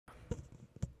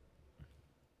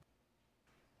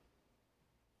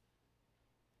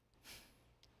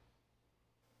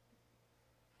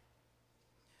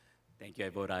Thank you. I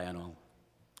vote aye on all.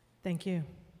 Thank you.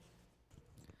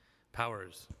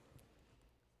 Powers.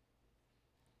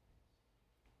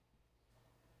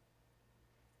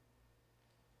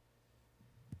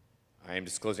 I am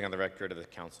disclosing on the record of the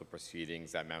council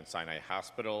proceedings that Mount Sinai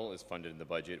Hospital is funded in the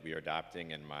budget we are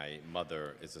adopting, and my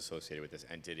mother is associated with this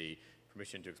entity.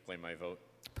 Permission to explain my vote?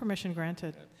 Permission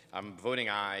granted. I'm voting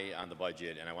aye on the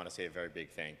budget, and I want to say a very big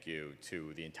thank you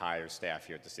to the entire staff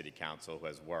here at the City Council who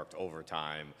has worked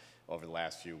overtime over the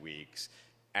last few weeks,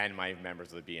 and my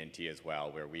members of the BNT as well,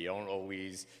 where we don't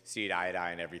always see it eye to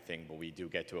eye and everything, but we do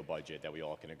get to a budget that we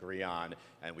all can agree on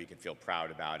and we can feel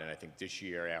proud about. And I think this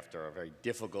year, after a very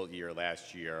difficult year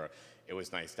last year, it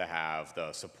was nice to have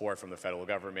the support from the federal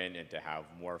government and to have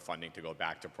more funding to go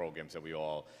back to programs that we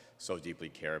all so deeply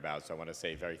care about. So I want to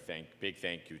say big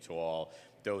thank you to all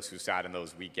those who sat in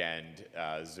those weekend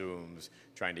Zooms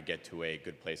trying to get to a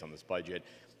good place on this budget.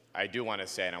 I do want to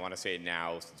say, and I want to say it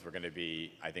now since we're going to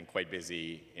be, I think, quite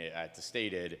busy at the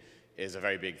stated, is a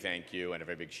very big thank you and a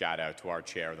very big shout out to our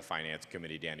chair of the Finance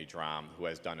Committee, Danny Drum, who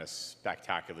has done a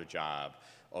spectacular job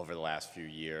over the last few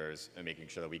years and making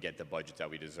sure that we get the budgets that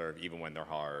we deserve, even when they're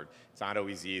hard. It's not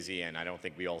always easy, and I don't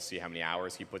think we all see how many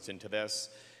hours he puts into this,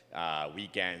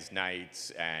 weekends,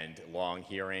 nights, and long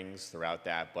hearings throughout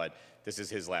that, but this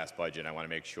is his last budget. I want to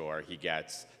make sure he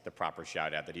gets the proper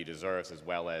shout out that he deserves, as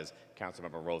well as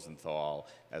Councilmember Rosenthal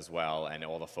as well, and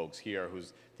all the folks here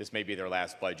this may be their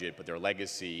last budget, but their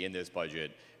legacy in this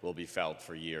budget will be felt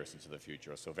for years into the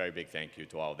future. So very big thank you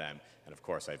to all of them, and of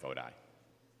course I vote aye.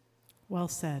 Well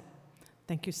said.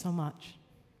 Thank you so much.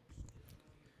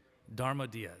 Dharma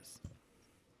Diaz.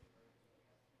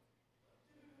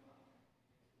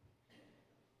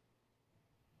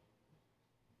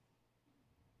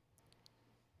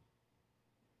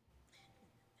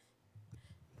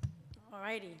 All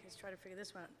righty, let's try to figure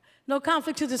this one out. No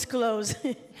conflict to disclose,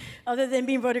 other than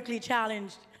being vertically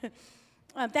challenged.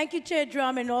 Thank you, Chair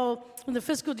Drum, and all from the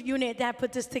fiscal unit that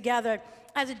put this together.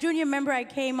 As a junior member, I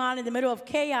came on in the middle of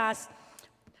chaos,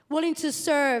 willing to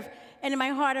serve, and in my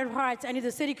heart of hearts, I knew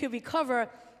the city could recover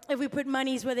if we put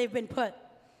monies where they've been put.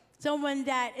 Someone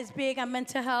that is big on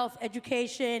mental health,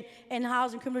 education, and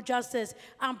housing, criminal justice,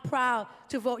 I'm proud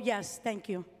to vote yes. Thank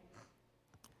you.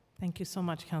 Thank you so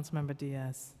much, Councilmember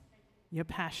Diaz. Your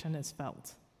passion is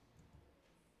felt.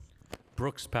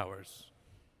 Brooks Powers.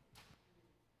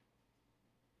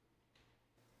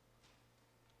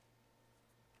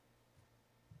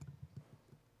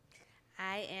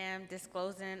 I am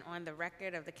disclosing on the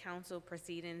record of the council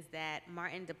proceedings that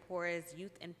Martin DePora's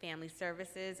Youth and Family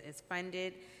Services is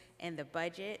funded in the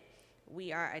budget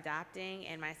we are adopting,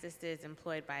 and my sister is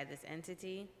employed by this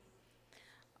entity.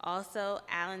 Also,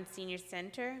 Allen Senior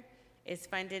Center is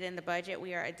funded in the budget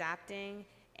we are adopting,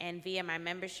 and via my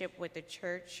membership with the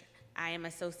church, I am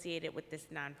associated with this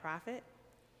nonprofit.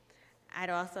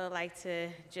 I'd also like to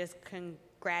just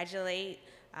congratulate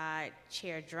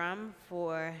Chair Drum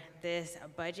for this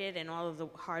budget and all of the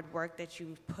hard work that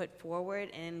you've put forward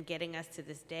in getting us to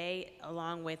this day,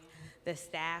 along with the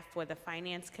staff for the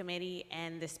Finance Committee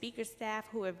and the Speaker staff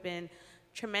who have been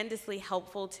tremendously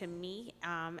helpful to me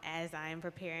as I am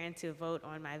preparing to vote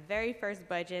on my very first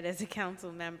budget as a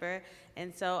council member.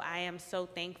 And so I am so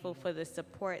thankful for the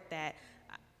support that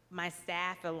my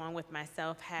staff, along with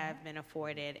myself, have been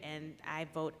afforded, and I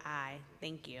vote aye.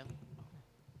 Thank you.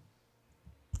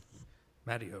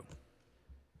 Matteo.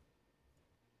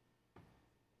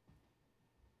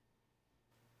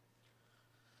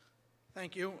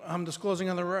 Thank you. I'm disclosing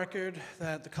on the record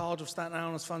that the College of Staten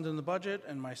Island is funded in the budget,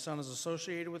 and my son is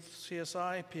associated with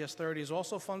CSI. PS 30 is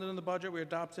also funded in the budget we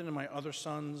adopted, and my other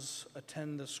sons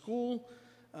attend the school.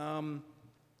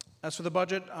 As for the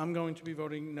budget, I'm going to be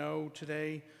voting no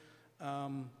today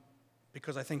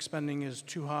because I think spending is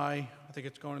too high. I think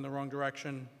it's going in the wrong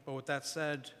direction. But with that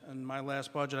said, in my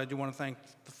last budget, I do want to thank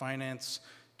the finance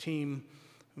team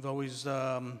who've always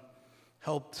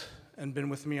helped and been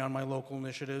with me on my local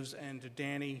initiatives. And to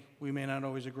Danny, we may not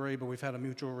always agree, but we've had a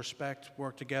mutual respect,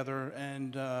 work together,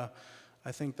 and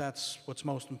I think that's what's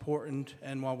most important.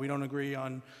 And while we don't agree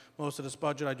on most of this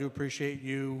budget, I do appreciate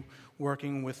you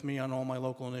working with me on all my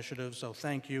local initiatives. So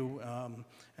thank you,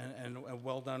 and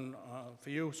well done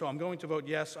for you. So I'm going to vote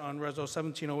yes on Reso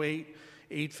 1708,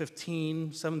 815,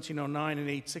 1709, and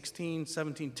 816,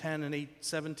 1710, and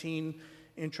 817,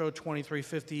 Intro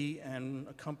 2350, and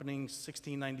accompanying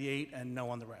 1698, and no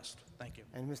on the rest. Thank you.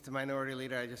 And Mr. Minority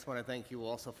Leader, I just want to thank you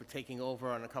also for taking over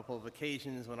on a couple of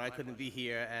occasions when I couldn't be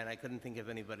here, and I couldn't think of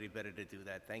anybody better to do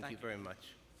that. Thank you very much.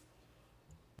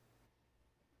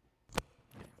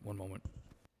 One moment.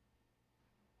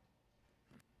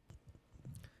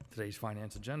 Today's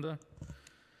finance agenda.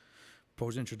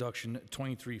 Proposed introduction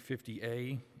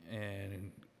 2350A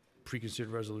and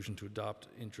preconsidered resolution to adopt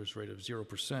interest rate of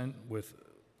 0% with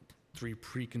 3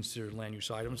 preconsidered land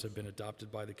use items have been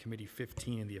adopted by the committee,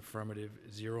 15 in the affirmative,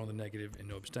 0 in the negative, and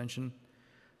no abstention.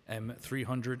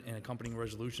 M300 and accompanying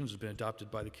resolutions has been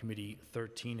adopted by the committee,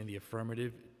 13 in the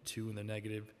affirmative, 2 in the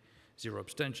negative, 0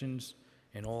 abstentions.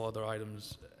 And all other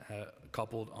items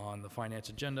coupled on the finance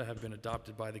agenda have been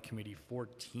adopted by the committee,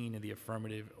 14 in the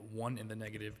affirmative, 1 in the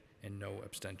negative, and no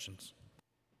abstentions.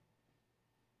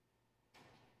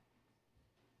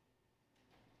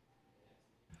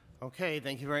 Okay,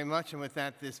 thank you very much. And with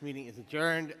that, this meeting is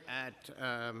adjourned at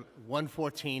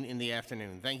 1:14 in the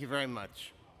afternoon. Thank you very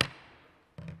much.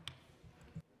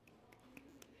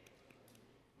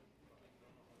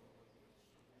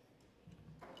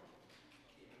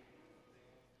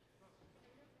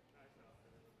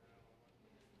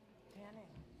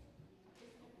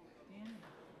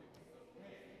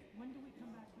 When do we come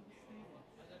back to the statement?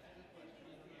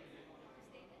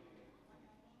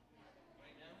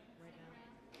 Right now.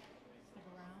 Stick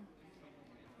around.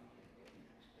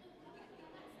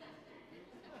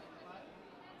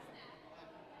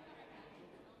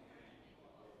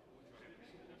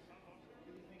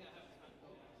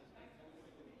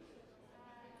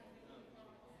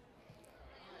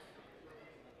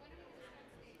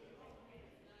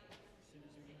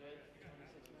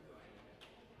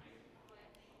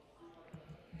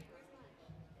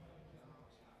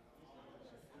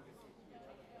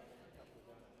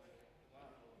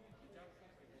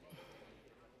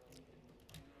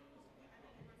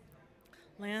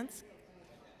 Lance?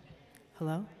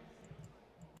 Hello?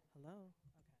 Hello?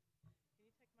 Okay. Can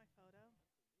you take my photo?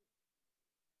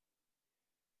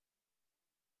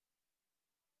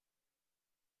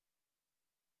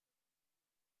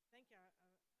 Thank you.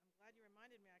 I'm glad you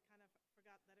reminded me. I kind of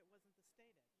forgot that it wasn't the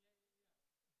stated.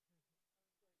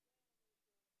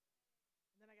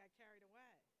 And then I got carried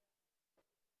away.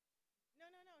 No,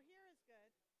 no, no. Here is good.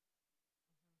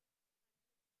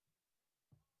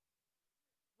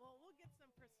 Well, we'll get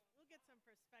some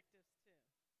perspectives too.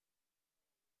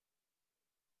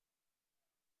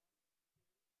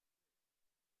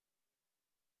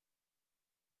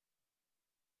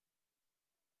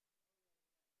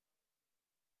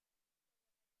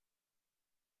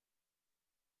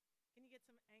 Can you get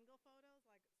some angle photos,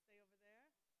 like stay over there?